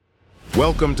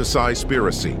Welcome to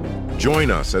Sci-Spiracy.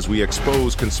 Join us as we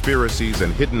expose conspiracies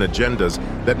and hidden agendas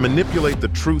that manipulate the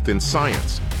truth in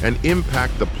science and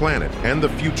impact the planet and the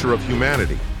future of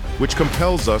humanity, which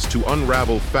compels us to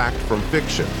unravel fact from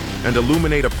fiction and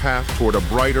illuminate a path toward a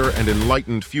brighter and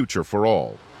enlightened future for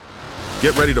all.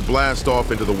 Get ready to blast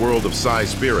off into the world of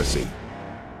Sci-Spiracy.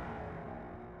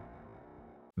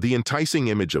 The enticing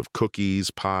image of cookies,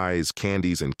 pies,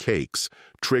 candies, and cakes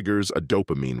triggers a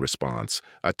dopamine response,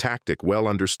 a tactic well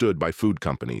understood by food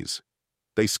companies.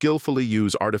 They skillfully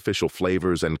use artificial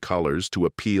flavors and colors to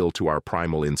appeal to our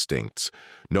primal instincts,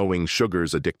 knowing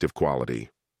sugar's addictive quality.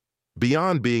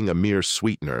 Beyond being a mere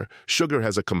sweetener, sugar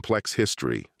has a complex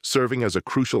history, serving as a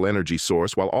crucial energy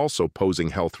source while also posing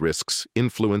health risks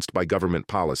influenced by government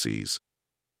policies.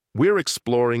 We're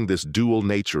exploring this dual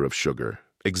nature of sugar,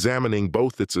 examining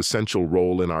both its essential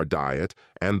role in our diet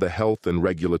and the health and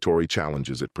regulatory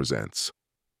challenges it presents.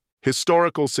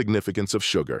 Historical significance of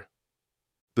sugar.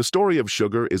 The story of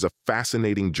sugar is a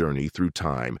fascinating journey through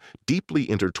time, deeply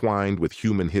intertwined with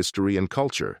human history and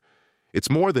culture.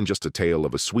 It's more than just a tale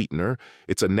of a sweetener,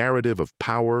 it's a narrative of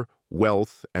power,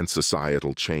 wealth, and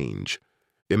societal change.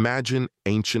 Imagine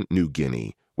ancient New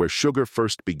Guinea, where sugar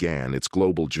first began its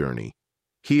global journey.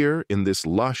 Here, in this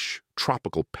lush,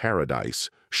 tropical paradise,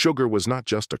 sugar was not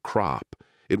just a crop,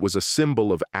 it was a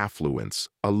symbol of affluence,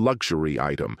 a luxury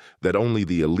item that only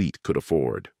the elite could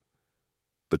afford.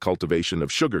 The cultivation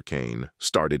of sugarcane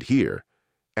started here,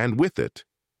 and with it,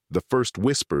 the first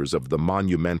whispers of the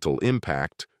monumental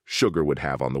impact sugar would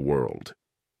have on the world.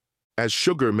 As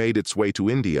sugar made its way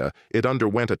to India, it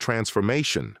underwent a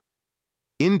transformation.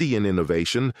 Indian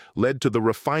innovation led to the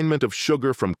refinement of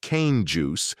sugar from cane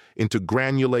juice into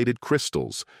granulated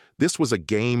crystals. This was a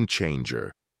game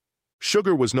changer.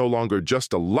 Sugar was no longer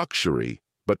just a luxury,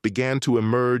 but began to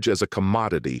emerge as a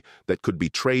commodity that could be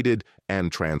traded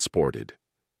and transported.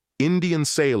 Indian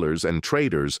sailors and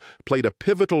traders played a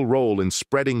pivotal role in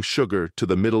spreading sugar to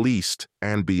the Middle East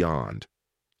and beyond,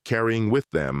 carrying with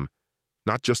them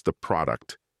not just the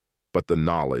product, but the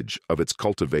knowledge of its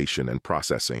cultivation and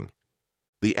processing.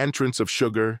 The entrance of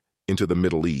sugar into the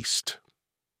Middle East.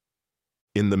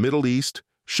 In the Middle East,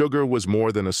 sugar was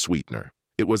more than a sweetener.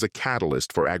 It was a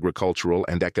catalyst for agricultural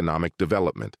and economic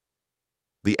development.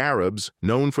 The Arabs,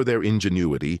 known for their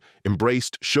ingenuity,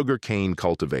 embraced sugarcane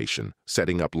cultivation,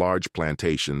 setting up large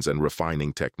plantations and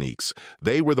refining techniques.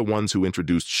 They were the ones who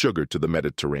introduced sugar to the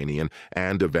Mediterranean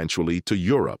and eventually to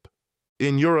Europe.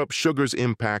 In Europe, sugar's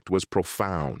impact was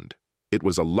profound. It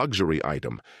was a luxury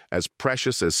item, as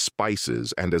precious as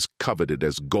spices and as coveted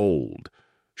as gold.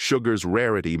 Sugar's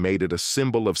rarity made it a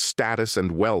symbol of status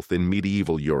and wealth in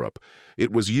medieval Europe.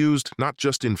 It was used not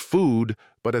just in food,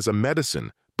 but as a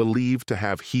medicine, believed to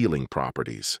have healing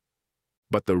properties.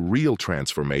 But the real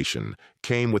transformation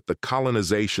came with the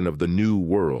colonization of the New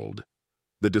World.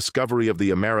 The discovery of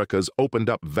the Americas opened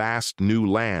up vast new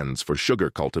lands for sugar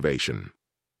cultivation.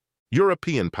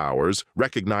 European powers,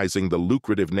 recognizing the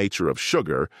lucrative nature of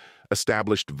sugar,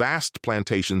 established vast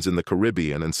plantations in the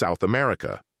Caribbean and South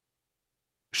America.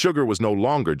 Sugar was no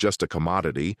longer just a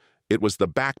commodity, it was the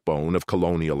backbone of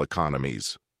colonial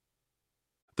economies.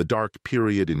 The dark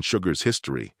period in sugar's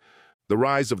history, the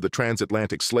rise of the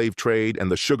transatlantic slave trade and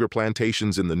the sugar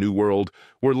plantations in the New World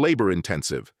were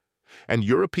labor-intensive, and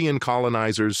European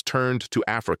colonizers turned to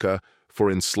Africa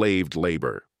for enslaved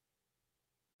labor.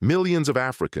 Millions of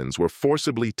Africans were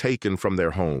forcibly taken from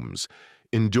their homes,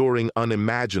 enduring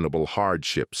unimaginable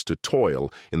hardships to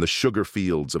toil in the sugar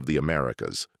fields of the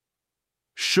Americas.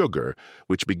 Sugar,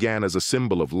 which began as a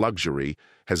symbol of luxury,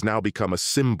 has now become a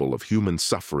symbol of human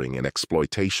suffering and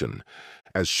exploitation.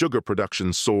 As sugar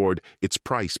production soared, its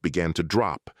price began to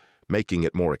drop, making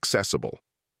it more accessible.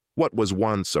 What was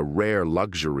once a rare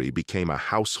luxury became a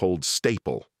household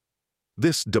staple.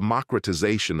 This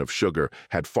democratization of sugar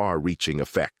had far-reaching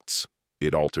effects.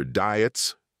 It altered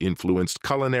diets, influenced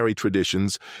culinary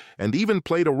traditions, and even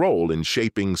played a role in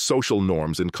shaping social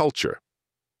norms and culture.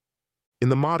 In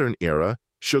the modern era,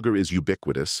 sugar is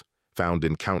ubiquitous, found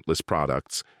in countless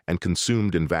products, and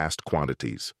consumed in vast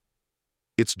quantities.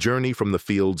 Its journey from the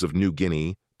fields of New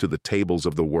Guinea to the tables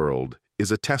of the world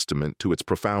is a testament to its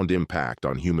profound impact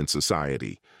on human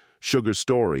society. Sugar's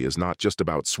story is not just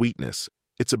about sweetness,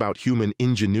 it's about human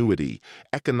ingenuity,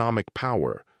 economic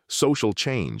power, social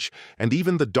change, and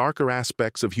even the darker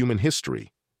aspects of human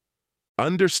history.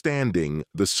 Understanding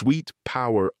the sweet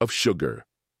power of sugar.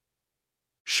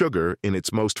 Sugar, in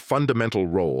its most fundamental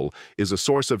role, is a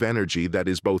source of energy that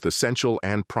is both essential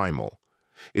and primal.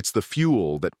 It's the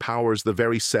fuel that powers the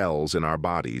very cells in our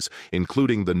bodies,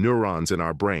 including the neurons in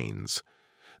our brains.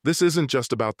 This isn't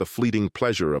just about the fleeting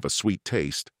pleasure of a sweet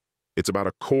taste. It's about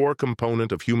a core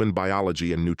component of human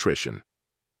biology and nutrition.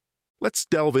 Let's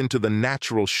delve into the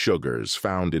natural sugars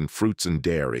found in fruits and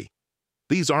dairy.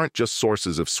 These aren't just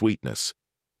sources of sweetness.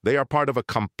 They are part of a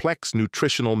complex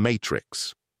nutritional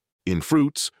matrix. In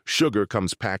fruits, sugar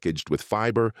comes packaged with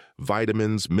fiber,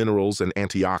 vitamins, minerals, and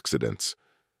antioxidants.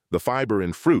 The fiber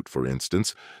in fruit, for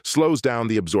instance, slows down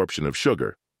the absorption of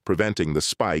sugar, preventing the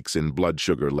spikes in blood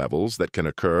sugar levels that can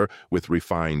occur with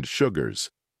refined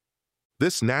sugars.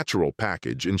 This natural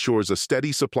package ensures a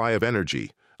steady supply of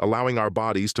energy, allowing our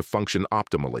bodies to function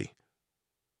optimally.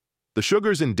 The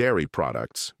sugars in dairy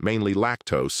products, mainly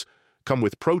lactose, come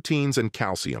with proteins and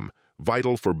calcium,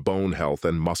 vital for bone health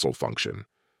and muscle function.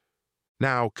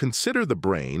 Now, consider the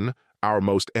brain, our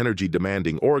most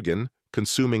energy-demanding organ,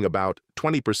 consuming about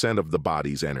 20% of the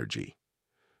body's energy.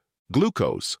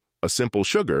 Glucose, a simple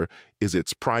sugar, is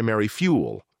its primary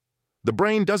fuel. The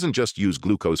brain doesn't just use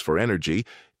glucose for energy,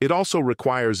 it also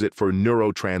requires it for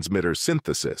neurotransmitter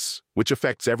synthesis, which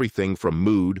affects everything from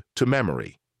mood to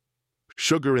memory.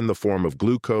 Sugar in the form of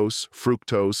glucose,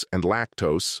 fructose, and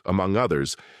lactose, among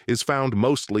others, is found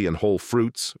mostly in whole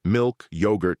fruits, milk,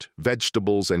 yogurt,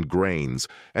 vegetables, and grains,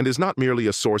 and is not merely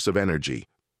a source of energy.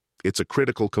 It's a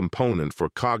critical component for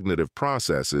cognitive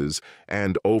processes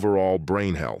and overall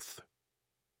brain health.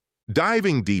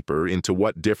 Diving deeper into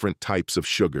what different types of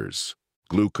sugars,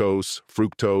 glucose,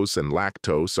 fructose, and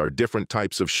lactose are different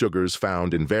types of sugars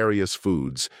found in various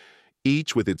foods,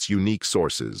 each with its unique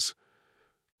sources.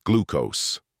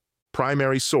 Glucose.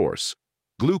 Primary source.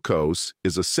 Glucose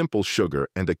is a simple sugar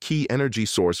and a key energy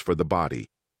source for the body.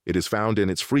 It is found in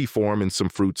its free form in some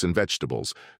fruits and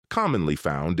vegetables, commonly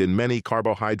found in many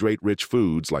carbohydrate-rich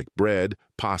foods like bread,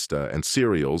 pasta, and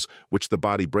cereals, which the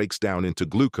body breaks down into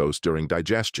glucose during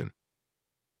digestion.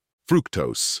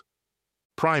 Fructose.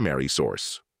 Primary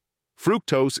source.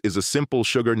 Fructose is a simple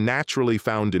sugar naturally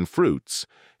found in fruits,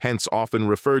 hence often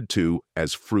referred to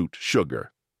as fruit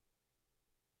sugar.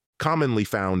 Commonly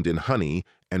found in honey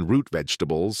and root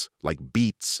vegetables like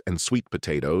beets and sweet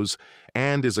potatoes,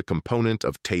 and is a component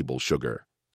of table sugar.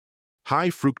 High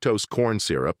fructose corn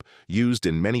syrup, used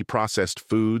in many processed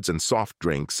foods and soft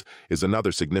drinks, is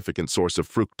another significant source of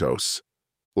fructose.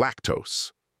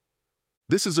 Lactose.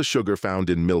 This is a sugar found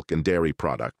in milk and dairy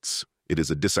products. It is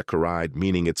a disaccharide,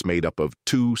 meaning it's made up of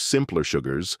two simpler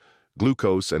sugars,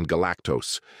 glucose and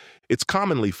galactose. It's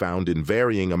commonly found in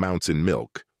varying amounts in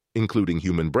milk, including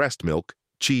human breast milk,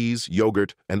 cheese,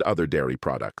 yogurt, and other dairy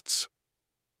products.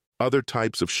 Other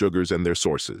types of sugars and their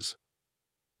sources.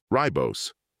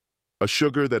 Ribose, a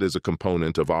sugar that is a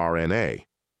component of RNA,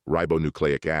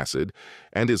 ribonucleic acid,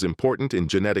 and is important in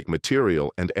genetic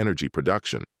material and energy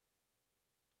production.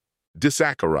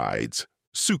 Disaccharides,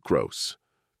 sucrose,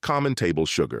 common table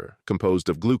sugar, composed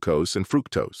of glucose and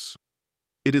fructose.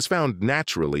 It is found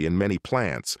naturally in many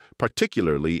plants,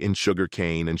 particularly in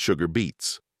sugarcane and sugar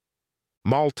beets.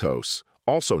 Maltose,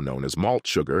 also known as malt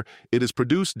sugar, it is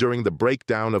produced during the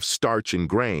breakdown of starch in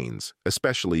grains,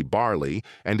 especially barley,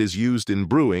 and is used in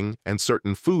brewing and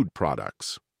certain food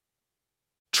products.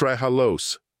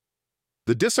 Trehalose.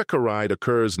 The disaccharide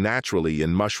occurs naturally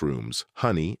in mushrooms,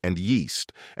 honey, and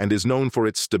yeast, and is known for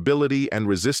its stability and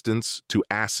resistance to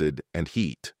acid and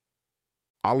heat.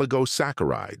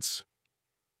 Oligosaccharides.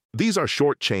 These are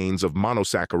short chains of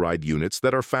monosaccharide units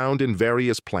that are found in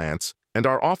various plants and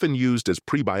are often used as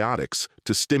prebiotics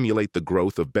to stimulate the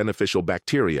growth of beneficial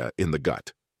bacteria in the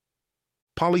gut.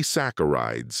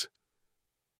 Polysaccharides.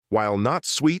 While not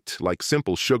sweet like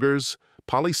simple sugars,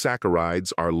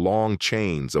 polysaccharides are long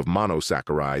chains of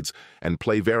monosaccharides and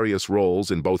play various roles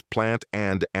in both plant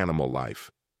and animal life.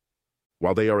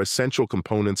 While they are essential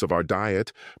components of our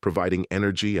diet, providing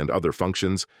energy and other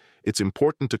functions, it's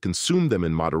important to consume them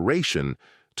in moderation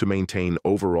to maintain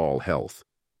overall health.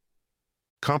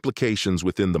 Complications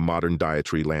within the modern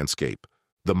dietary landscape.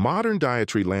 The modern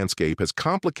dietary landscape has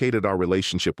complicated our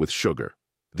relationship with sugar.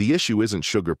 The issue isn't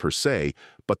sugar per se,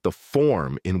 but the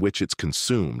form in which it's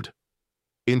consumed.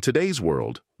 In today's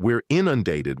world, we're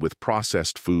inundated with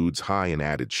processed foods high in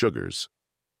added sugars.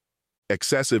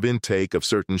 Excessive intake of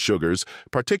certain sugars,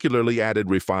 particularly added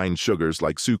refined sugars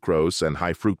like sucrose and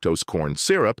high fructose corn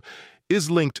syrup, is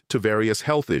linked to various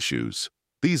health issues.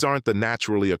 These aren't the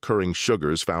naturally occurring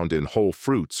sugars found in whole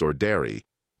fruits or dairy.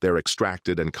 They're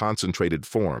extracted and concentrated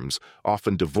forms,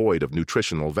 often devoid of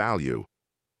nutritional value.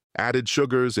 Added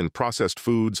sugars in processed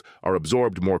foods are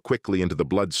absorbed more quickly into the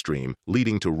bloodstream,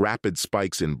 leading to rapid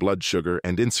spikes in blood sugar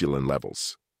and insulin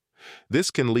levels.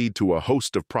 This can lead to a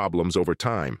host of problems over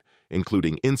time,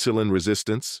 including insulin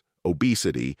resistance,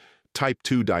 obesity, type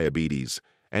 2 diabetes,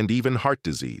 and even heart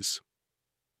disease.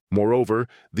 Moreover,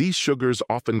 these sugars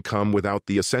often come without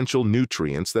the essential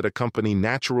nutrients that accompany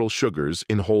natural sugars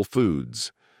in whole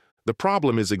foods. The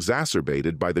problem is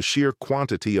exacerbated by the sheer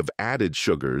quantity of added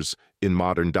sugars in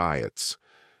modern diets.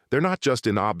 They're not just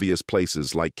in obvious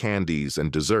places like candies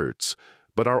and desserts,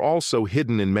 but are also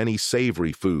hidden in many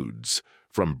savory foods,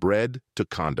 from bread to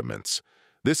condiments.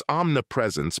 This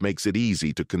omnipresence makes it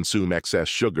easy to consume excess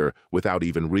sugar without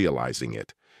even realizing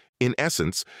it. In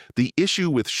essence, the issue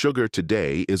with sugar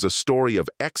today is a story of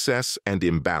excess and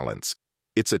imbalance.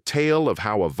 It's a tale of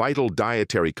how a vital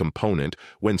dietary component,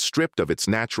 when stripped of its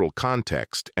natural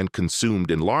context and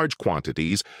consumed in large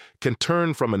quantities, can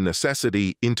turn from a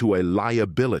necessity into a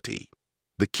liability.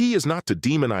 The key is not to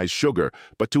demonize sugar,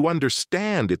 but to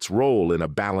understand its role in a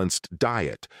balanced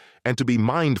diet, and to be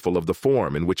mindful of the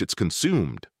form in which it's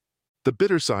consumed. The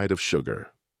bitter side of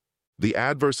sugar. The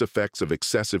adverse effects of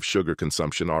excessive sugar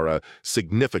consumption are a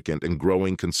significant and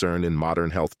growing concern in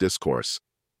modern health discourse.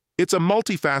 It's a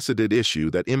multifaceted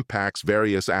issue that impacts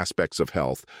various aspects of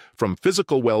health, from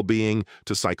physical well-being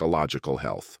to psychological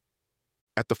health.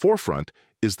 At the forefront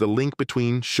is the link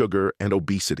between sugar and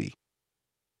obesity.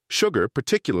 Sugar,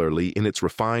 particularly in its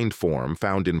refined form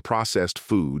found in processed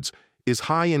foods, is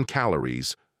high in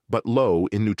calories but low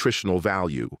in nutritional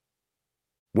value.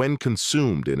 When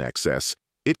consumed in excess,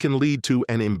 it can lead to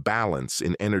an imbalance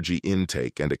in energy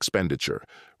intake and expenditure,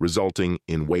 resulting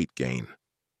in weight gain.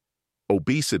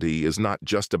 Obesity is not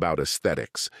just about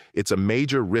aesthetics, it's a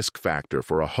major risk factor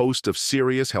for a host of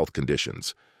serious health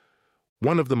conditions.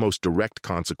 One of the most direct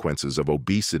consequences of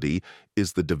obesity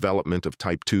is the development of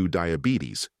type 2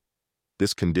 diabetes.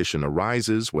 This condition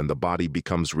arises when the body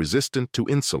becomes resistant to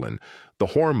insulin, the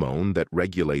hormone that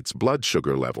regulates blood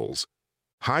sugar levels.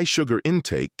 High sugar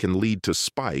intake can lead to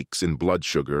spikes in blood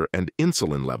sugar and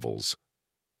insulin levels.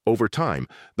 Over time,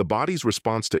 the body's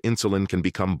response to insulin can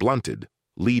become blunted,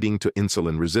 leading to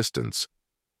insulin resistance.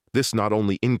 This not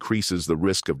only increases the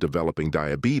risk of developing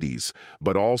diabetes,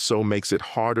 but also makes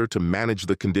it harder to manage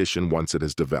the condition once it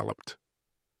has developed.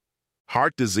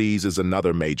 Heart disease is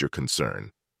another major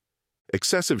concern.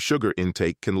 Excessive sugar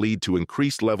intake can lead to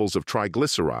increased levels of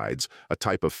triglycerides, a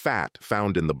type of fat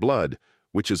found in the blood,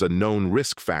 which is a known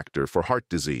risk factor for heart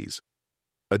disease.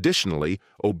 Additionally,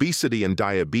 obesity and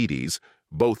diabetes,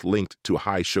 both linked to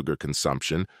high sugar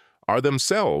consumption, are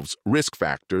themselves risk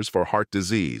factors for heart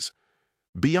disease.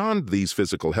 Beyond these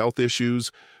physical health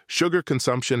issues, sugar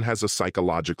consumption has a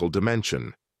psychological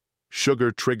dimension.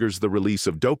 Sugar triggers the release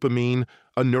of dopamine,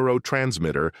 a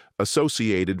neurotransmitter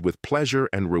associated with pleasure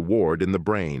and reward in the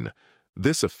brain.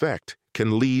 This effect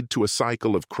can lead to a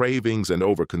cycle of cravings and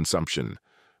overconsumption,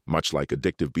 much like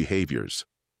addictive behaviors.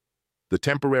 The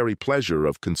temporary pleasure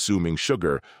of consuming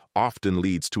sugar often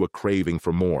leads to a craving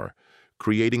for more,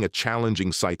 creating a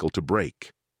challenging cycle to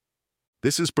break.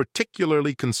 This is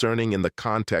particularly concerning in the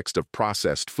context of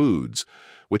processed foods,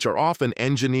 which are often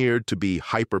engineered to be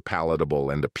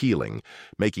hyperpalatable and appealing,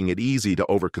 making it easy to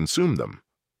overconsume them.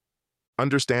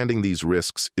 Understanding these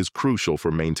risks is crucial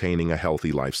for maintaining a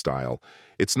healthy lifestyle.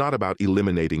 It's not about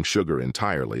eliminating sugar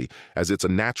entirely, as it's a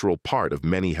natural part of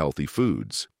many healthy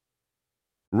foods.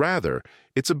 Rather,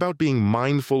 it's about being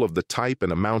mindful of the type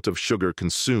and amount of sugar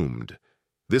consumed.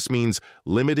 This means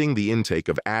limiting the intake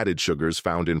of added sugars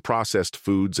found in processed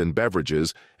foods and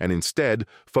beverages, and instead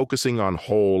focusing on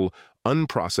whole,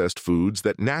 unprocessed foods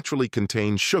that naturally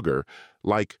contain sugar,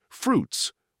 like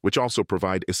fruits, which also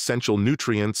provide essential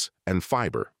nutrients and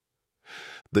fiber.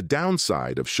 The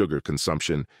downside of sugar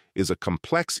consumption is a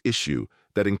complex issue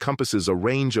that encompasses a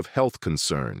range of health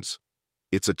concerns.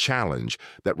 It's a challenge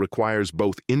that requires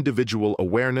both individual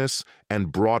awareness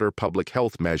and broader public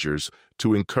health measures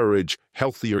to encourage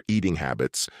healthier eating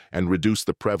habits and reduce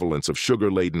the prevalence of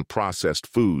sugar-laden processed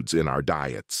foods in our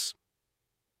diets.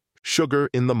 Sugar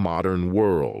in the modern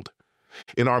world.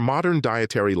 In our modern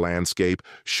dietary landscape,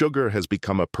 sugar has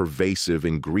become a pervasive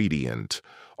ingredient,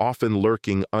 often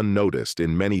lurking unnoticed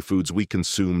in many foods we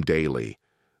consume daily.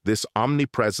 This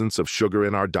omnipresence of sugar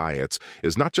in our diets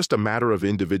is not just a matter of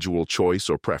individual choice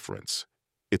or preference.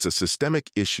 It's a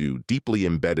systemic issue deeply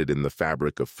embedded in the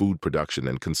fabric of food production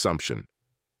and consumption.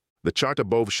 The chart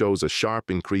above shows a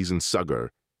sharp increase in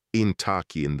sugar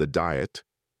intake in the diet,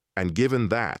 and given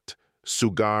that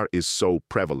sugar is so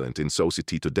prevalent in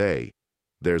society today,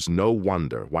 there's no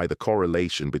wonder why the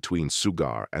correlation between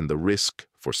sugar and the risk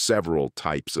for several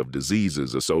types of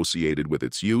diseases associated with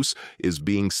its use is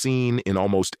being seen in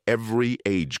almost every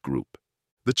age group.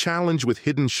 The challenge with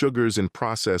hidden sugars in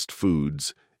processed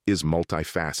foods is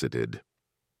multifaceted.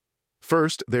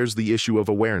 First, there's the issue of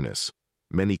awareness.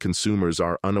 Many consumers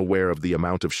are unaware of the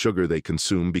amount of sugar they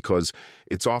consume because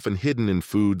it's often hidden in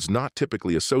foods not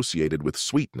typically associated with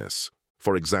sweetness.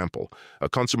 For example, a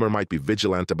consumer might be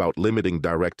vigilant about limiting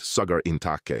direct sugar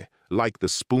intake, like the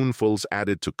spoonfuls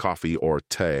added to coffee or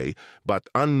tea, but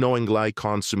unknowingly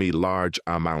consume large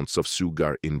amounts of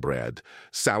sugar in bread,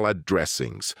 salad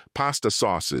dressings, pasta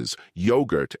sauces,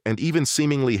 yogurt, and even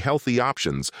seemingly healthy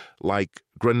options like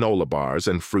granola bars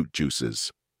and fruit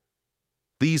juices.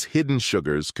 These hidden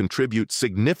sugars contribute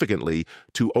significantly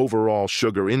to overall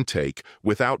sugar intake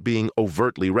without being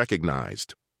overtly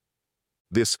recognized.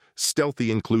 This stealthy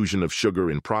inclusion of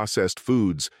sugar in processed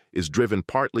foods is driven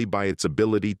partly by its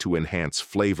ability to enhance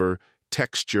flavor,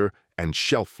 texture, and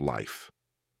shelf life.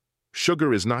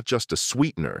 Sugar is not just a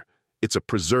sweetener, it's a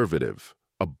preservative,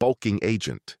 a bulking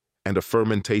agent, and a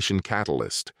fermentation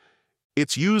catalyst.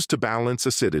 It's used to balance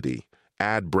acidity,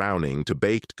 add browning to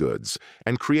baked goods,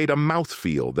 and create a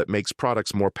mouthfeel that makes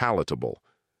products more palatable.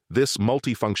 This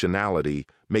multifunctionality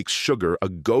makes sugar a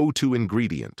go-to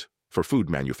ingredient for food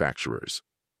manufacturers.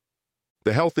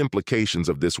 The health implications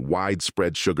of this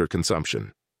widespread sugar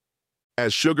consumption.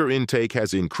 As sugar intake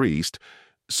has increased,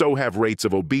 so have rates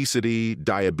of obesity,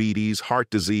 diabetes, heart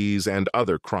disease, and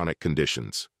other chronic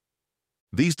conditions.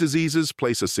 These diseases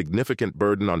place a significant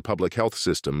burden on public health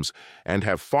systems and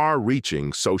have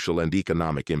far-reaching social and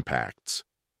economic impacts.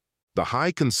 The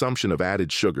high consumption of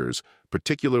added sugars,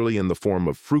 particularly in the form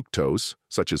of fructose,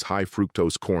 such as high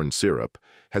fructose corn syrup,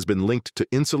 has been linked to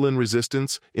insulin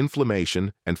resistance,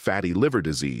 inflammation, and fatty liver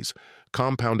disease,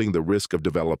 compounding the risk of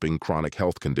developing chronic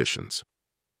health conditions.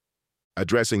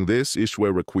 Addressing this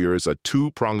issue requires a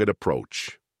two-pronged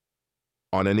approach.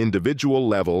 On an individual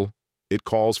level, it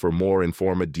calls for more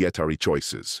informed dietary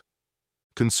choices.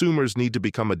 Consumers need to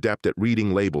become adept at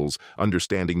reading labels,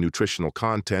 understanding nutritional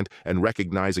content, and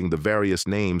recognizing the various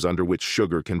names under which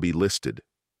sugar can be listed.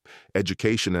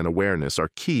 Education and awareness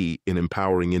are key in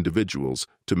empowering individuals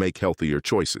to make healthier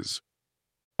choices.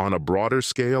 On a broader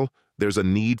scale, there's a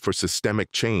need for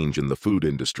systemic change in the food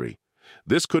industry.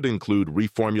 This could include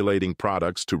reformulating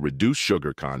products to reduce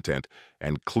sugar content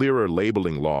and clearer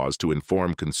labeling laws to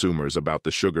inform consumers about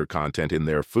the sugar content in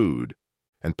their food.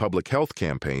 And public health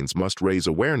campaigns must raise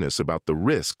awareness about the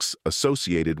risks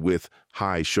associated with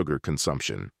high sugar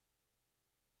consumption.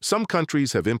 Some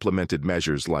countries have implemented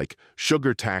measures like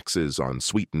sugar taxes on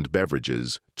sweetened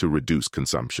beverages to reduce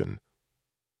consumption.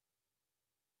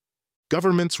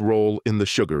 Government's role in the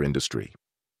sugar industry.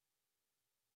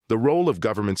 The role of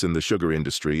governments in the sugar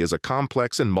industry is a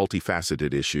complex and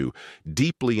multifaceted issue,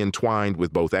 deeply entwined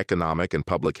with both economic and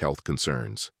public health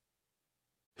concerns.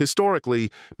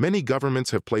 Historically, many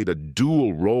governments have played a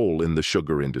dual role in the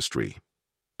sugar industry,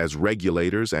 as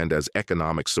regulators and as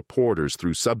economic supporters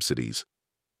through subsidies.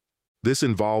 This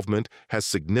involvement has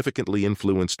significantly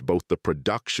influenced both the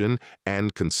production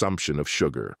and consumption of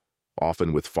sugar,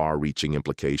 often with far-reaching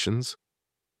implications.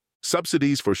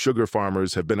 Subsidies for sugar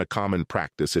farmers have been a common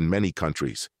practice in many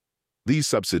countries. These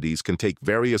subsidies can take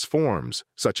various forms,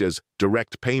 such as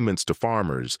direct payments to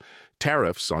farmers,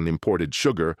 tariffs on imported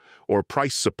sugar, or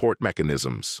price support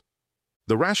mechanisms.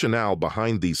 The rationale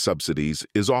behind these subsidies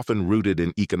is often rooted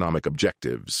in economic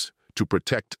objectives: to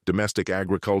protect domestic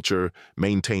agriculture,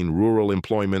 maintain rural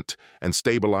employment, and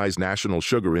stabilize national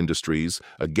sugar industries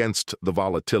against the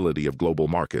volatility of global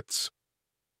markets.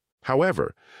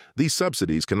 However, these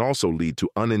subsidies can also lead to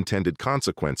unintended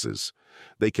consequences.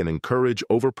 They can encourage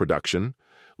overproduction,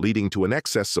 leading to an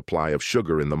excess supply of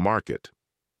sugar in the market.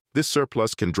 This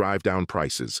surplus can drive down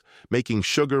prices, making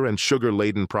sugar and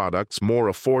sugar-laden products more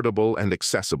affordable and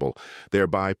accessible,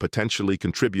 thereby potentially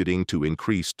contributing to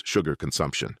increased sugar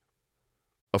consumption.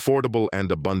 Affordable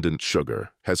and abundant sugar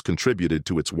has contributed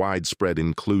to its widespread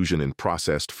inclusion in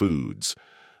processed foods,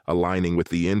 aligning with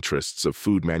the interests of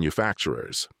food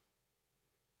manufacturers.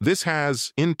 This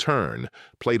has, in turn,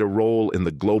 played a role in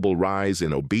the global rise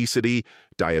in obesity,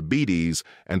 diabetes,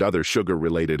 and other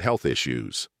sugar-related health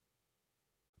issues.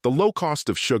 The low cost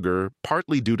of sugar,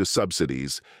 partly due to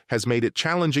subsidies, has made it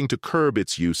challenging to curb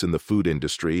its use in the food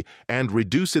industry and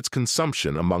reduce its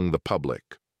consumption among the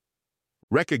public.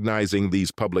 Recognizing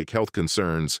these public health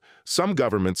concerns, some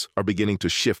governments are beginning to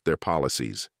shift their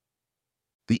policies.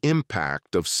 The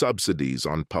impact of subsidies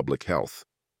on public health.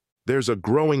 There's a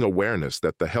growing awareness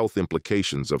that the health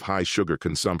implications of high sugar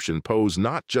consumption pose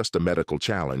not just a medical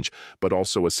challenge, but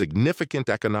also a significant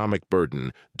economic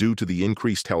burden due to the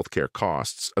increased healthcare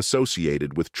costs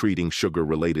associated with treating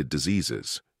sugar-related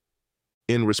diseases.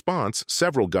 In response,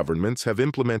 several governments have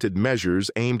implemented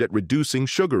measures aimed at reducing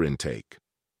sugar intake.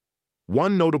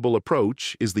 One notable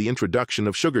approach is the introduction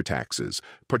of sugar taxes,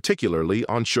 particularly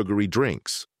on sugary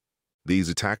drinks.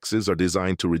 These taxes are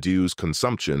designed to reduce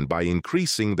consumption by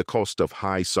increasing the cost of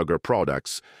high-sugar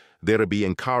products, thereby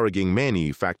encouraging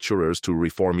manufacturers to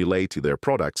reformulate their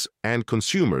products and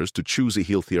consumers to choose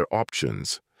healthier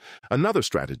options. Another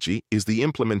strategy is the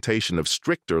implementation of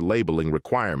stricter labeling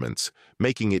requirements,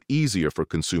 making it easier for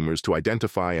consumers to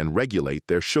identify and regulate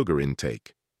their sugar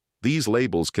intake. These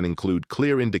labels can include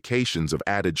clear indications of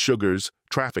added sugars,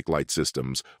 traffic light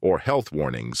systems, or health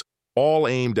warnings, all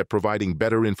aimed at providing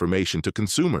better information to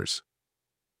consumers.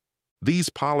 These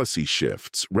policy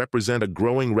shifts represent a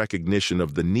growing recognition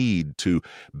of the need to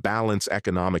balance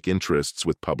economic interests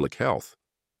with public health.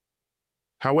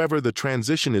 However, the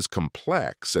transition is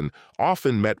complex and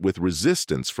often met with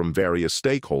resistance from various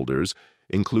stakeholders,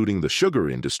 including the sugar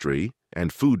industry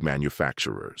and food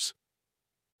manufacturers.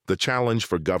 The challenge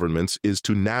for governments is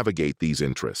to navigate these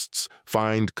interests,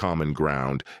 find common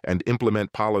ground, and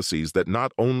implement policies that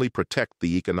not only protect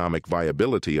the economic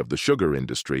viability of the sugar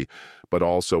industry, but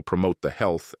also promote the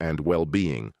health and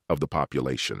well-being of the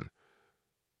population.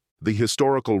 The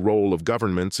historical role of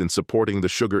governments in supporting the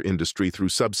sugar industry through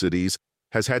subsidies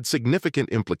has had significant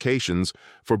implications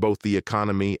for both the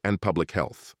economy and public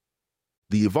health.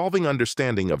 The evolving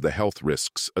understanding of the health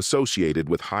risks associated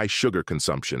with high sugar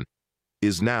consumption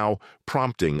is now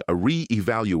prompting a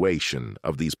re-evaluation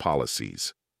of these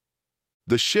policies.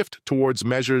 The shift towards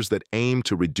measures that aim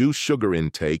to reduce sugar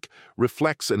intake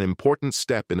reflects an important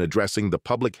step in addressing the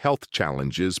public health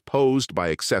challenges posed by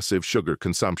excessive sugar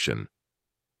consumption.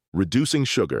 Reducing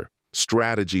sugar,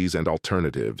 strategies and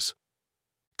alternatives.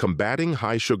 Combating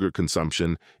high sugar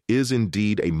consumption is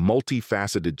indeed a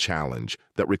multifaceted challenge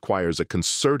that requires a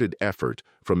concerted effort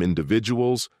from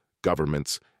individuals,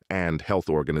 governments, and health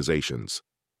organizations.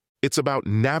 It's about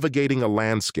navigating a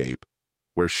landscape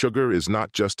where sugar is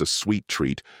not just a sweet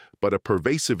treat, but a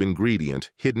pervasive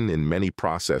ingredient hidden in many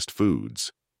processed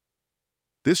foods.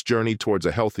 This journey towards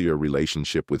a healthier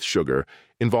relationship with sugar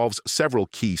involves several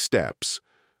key steps: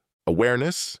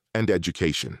 awareness and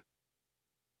education.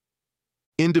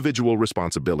 Individual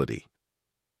responsibility.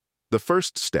 The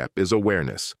first step is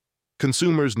awareness.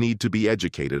 Consumers need to be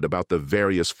educated about the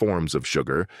various forms of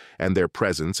sugar and their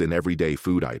presence in everyday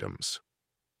food items.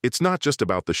 It's not just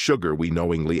about the sugar we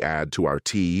knowingly add to our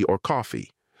tea or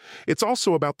coffee. It's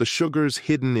also about the sugars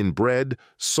hidden in bread,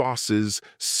 sauces,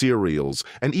 cereals,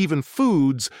 and even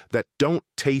foods that don't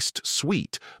taste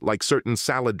sweet, like certain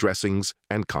salad dressings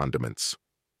and condiments.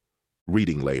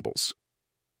 Reading labels.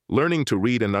 Learning to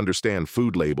read and understand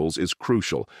food labels is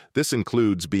crucial. This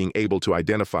includes being able to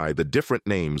identify the different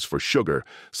names for sugar,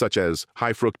 such as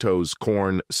high fructose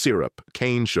corn syrup,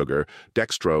 cane sugar,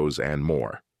 dextrose, and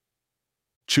more.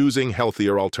 Choosing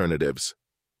healthier alternatives.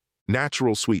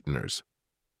 Natural sweeteners.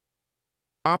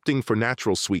 Opting for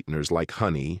natural sweeteners like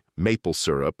honey, maple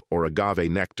syrup, or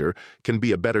agave nectar can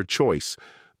be a better choice,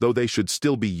 though they should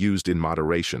still be used in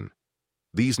moderation.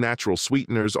 These natural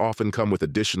sweeteners often come with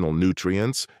additional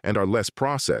nutrients and are less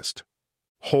processed.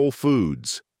 Whole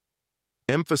foods.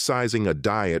 Emphasizing a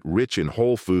diet rich in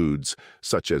whole foods,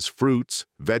 such as fruits,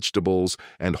 vegetables,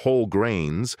 and whole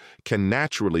grains, can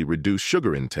naturally reduce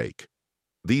sugar intake.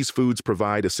 These foods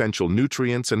provide essential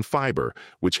nutrients and fiber,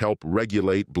 which help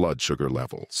regulate blood sugar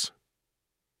levels.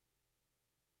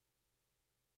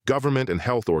 Government and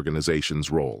health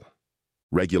organizations' role.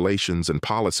 Regulations and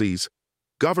policies.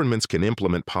 Governments can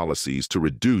implement policies to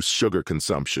reduce sugar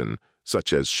consumption,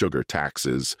 such as sugar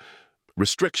taxes,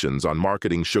 restrictions on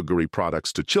marketing sugary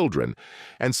products to children,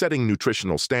 and setting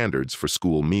nutritional standards for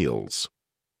school meals.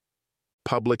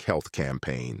 Public health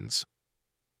campaigns.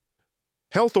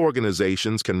 Health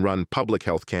organizations can run public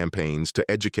health campaigns to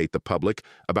educate the public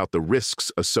about the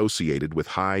risks associated with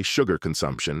high sugar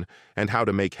consumption and how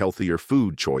to make healthier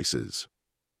food choices.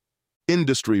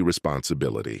 Industry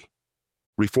responsibility.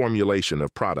 Reformulation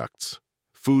of products.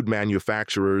 Food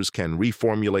manufacturers can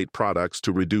reformulate products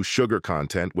to reduce sugar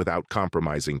content without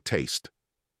compromising taste.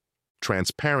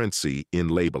 Transparency in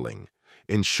labeling.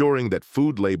 Ensuring that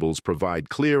food labels provide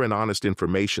clear and honest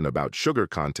information about sugar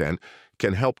content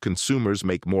can help consumers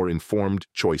make more informed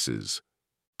choices.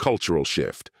 Cultural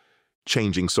shift.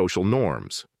 Changing social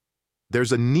norms.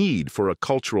 There's a need for a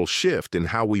cultural shift in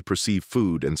how we perceive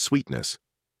food and sweetness.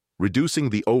 Reducing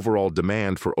the overall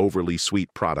demand for overly sweet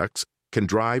products can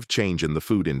drive change in the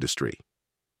food industry.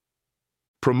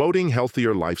 Promoting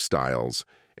healthier lifestyles.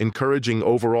 Encouraging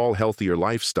overall healthier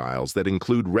lifestyles that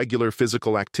include regular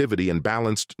physical activity and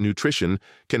balanced nutrition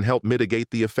can help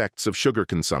mitigate the effects of sugar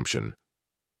consumption.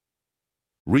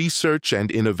 Research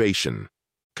and innovation.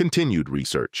 Continued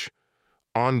research.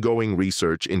 Ongoing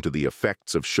research into the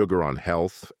effects of sugar on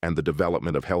health and the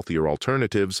development of healthier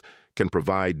alternatives can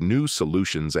provide new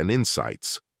solutions and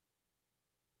insights.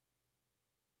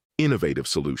 Innovative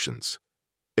solutions.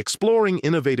 Exploring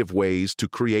innovative ways to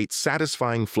create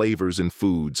satisfying flavors in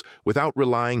foods without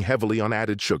relying heavily on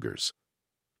added sugars.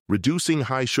 Reducing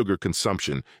high sugar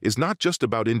consumption is not just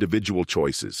about individual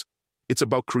choices. It's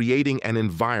about creating an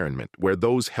environment where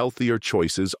those healthier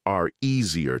choices are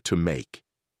easier to make.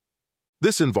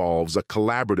 This involves a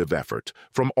collaborative effort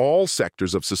from all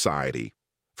sectors of society,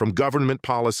 from government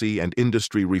policy and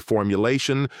industry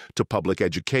reformulation to public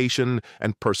education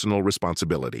and personal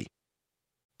responsibility.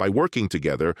 By working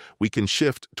together, we can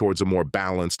shift towards a more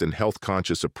balanced and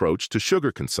health-conscious approach to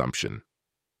sugar consumption.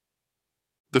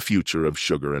 The future of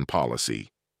sugar and policy.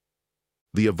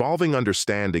 The evolving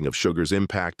understanding of sugar's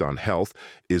impact on health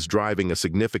is driving a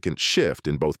significant shift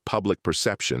in both public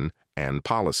perception and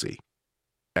policy.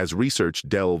 As research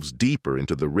delves deeper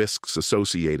into the risks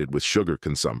associated with sugar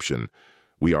consumption,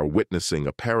 we are witnessing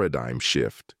a paradigm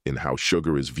shift in how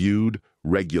sugar is viewed,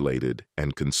 regulated,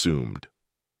 and consumed.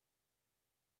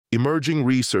 Emerging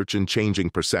research and changing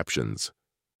perceptions.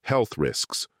 Health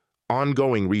risks.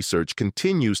 Ongoing research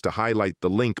continues to highlight the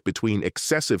link between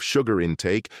excessive sugar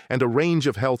intake and a range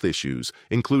of health issues,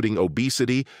 including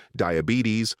obesity,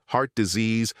 diabetes, heart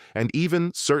disease, and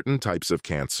even certain types of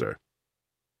cancer.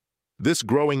 This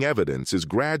growing evidence is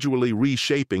gradually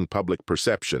reshaping public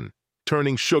perception,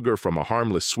 turning sugar from a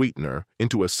harmless sweetener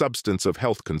into a substance of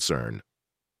health concern.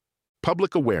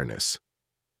 Public awareness.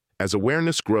 As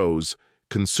awareness grows,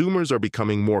 consumers are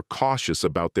becoming more cautious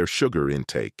about their sugar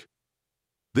intake.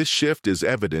 This shift is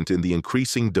evident in the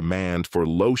increasing demand for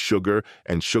low-sugar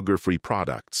and sugar-free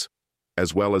products,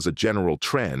 as well as a general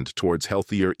trend towards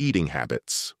healthier eating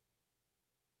habits.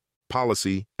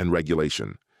 Policy and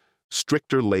regulation.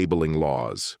 Stricter labeling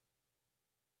laws.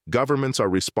 Governments are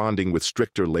responding with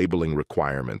stricter labeling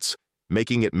requirements,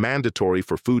 making it mandatory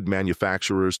for food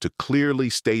manufacturers to clearly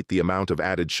state the amount of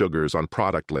added sugars on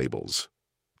product labels.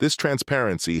 This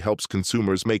transparency helps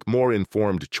consumers make more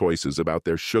informed choices about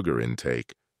their sugar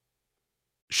intake.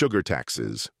 Sugar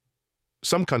taxes.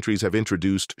 Some countries have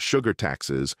introduced sugar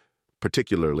taxes,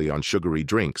 particularly on sugary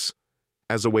drinks,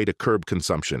 as a way to curb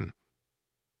consumption.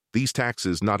 These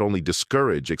taxes not only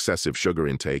discourage excessive sugar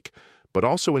intake, but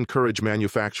also encourage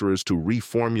manufacturers to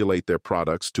reformulate their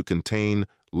products to contain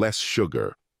less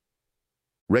sugar.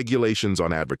 Regulations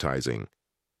on advertising.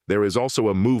 There is also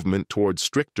a movement towards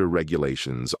stricter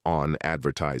regulations on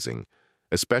advertising,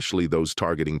 especially those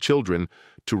targeting children,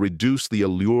 to reduce the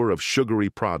allure of sugary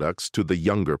products to the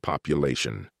younger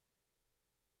population.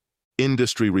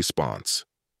 Industry response.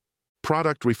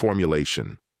 Product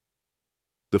reformulation.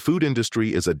 The food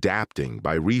industry is adapting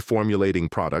by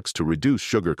reformulating products to reduce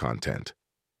sugar content.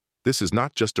 This is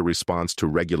not just a response to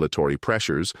regulatory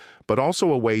pressures, but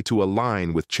also a way to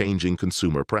align with changing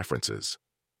consumer preferences.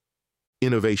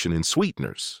 Innovation in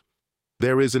sweeteners.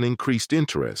 There is an increased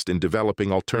interest in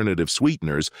developing alternative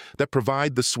sweeteners that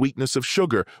provide the sweetness of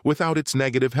sugar without its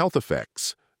negative health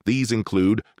effects. These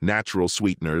include natural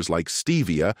sweeteners like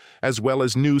stevia, as well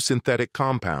as new synthetic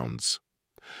compounds.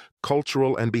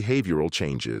 Cultural and behavioral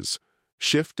changes.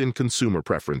 Shift in consumer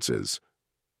preferences.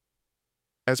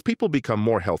 As people become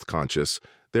more health conscious,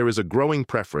 there is a growing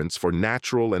preference for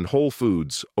natural and whole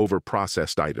foods over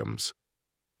processed items.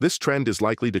 This trend is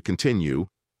likely to continue,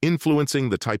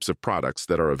 influencing the types of products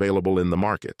that are available in the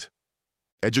market.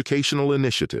 Educational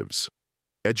initiatives.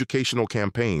 Educational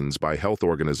campaigns by health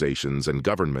organizations and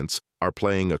governments are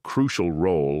playing a crucial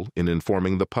role in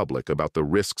informing the public about the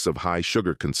risks of high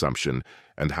sugar consumption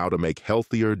and how to make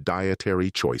healthier dietary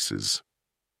choices.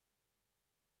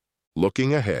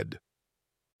 Looking ahead.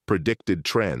 Predicted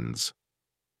trends.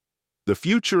 The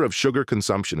future of sugar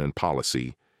consumption and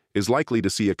policy is likely to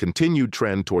see a continued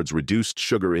trend towards reduced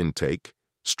sugar intake,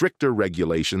 stricter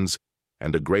regulations,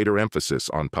 and a greater emphasis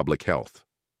on public health.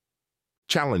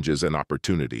 Challenges and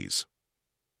opportunities.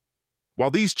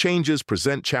 While these changes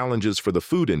present challenges for the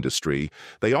food industry,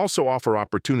 they also offer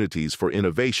opportunities for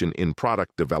innovation in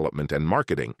product development and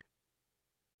marketing.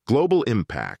 Global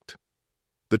impact.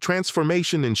 The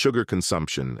transformation in sugar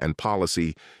consumption and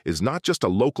policy is not just a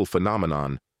local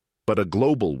phenomenon, but a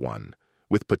global one,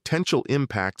 with potential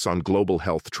impacts on global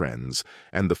health trends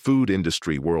and the food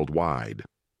industry worldwide.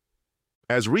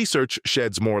 As research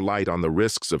sheds more light on the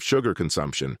risks of sugar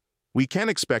consumption, we can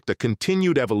expect a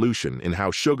continued evolution in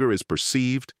how sugar is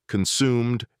perceived,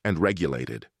 consumed, and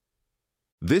regulated.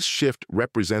 This shift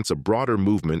represents a broader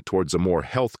movement towards a more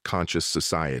health-conscious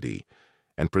society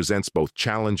and presents both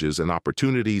challenges and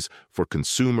opportunities for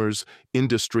consumers,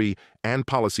 industry, and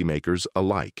policymakers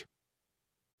alike.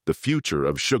 The future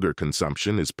of sugar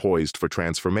consumption is poised for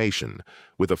transformation,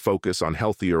 with a focus on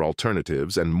healthier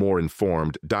alternatives and more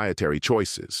informed dietary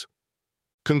choices.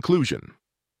 Conclusion.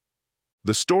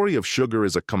 The story of sugar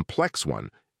is a complex one,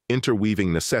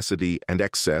 interweaving necessity and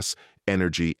excess,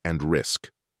 energy and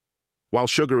risk. While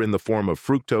sugar in the form of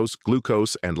fructose,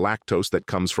 glucose, and lactose that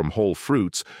comes from whole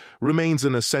fruits remains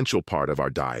an essential part of our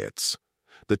diets,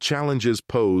 the challenges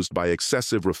posed by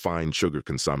excessive refined sugar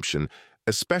consumption,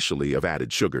 especially of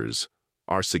added sugars,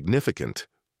 are significant.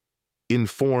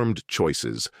 Informed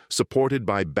choices, supported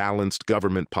by balanced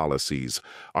government policies,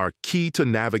 are key to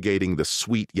navigating the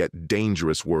sweet yet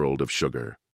dangerous world of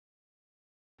sugar.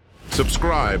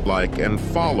 Subscribe, like, and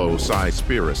follow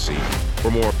Sci-Spiracy for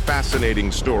more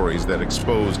fascinating stories that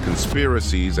expose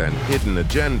conspiracies and hidden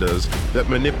agendas that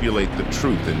manipulate the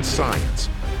truth in science,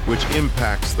 which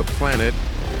impacts the planet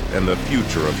and the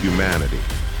future of humanity.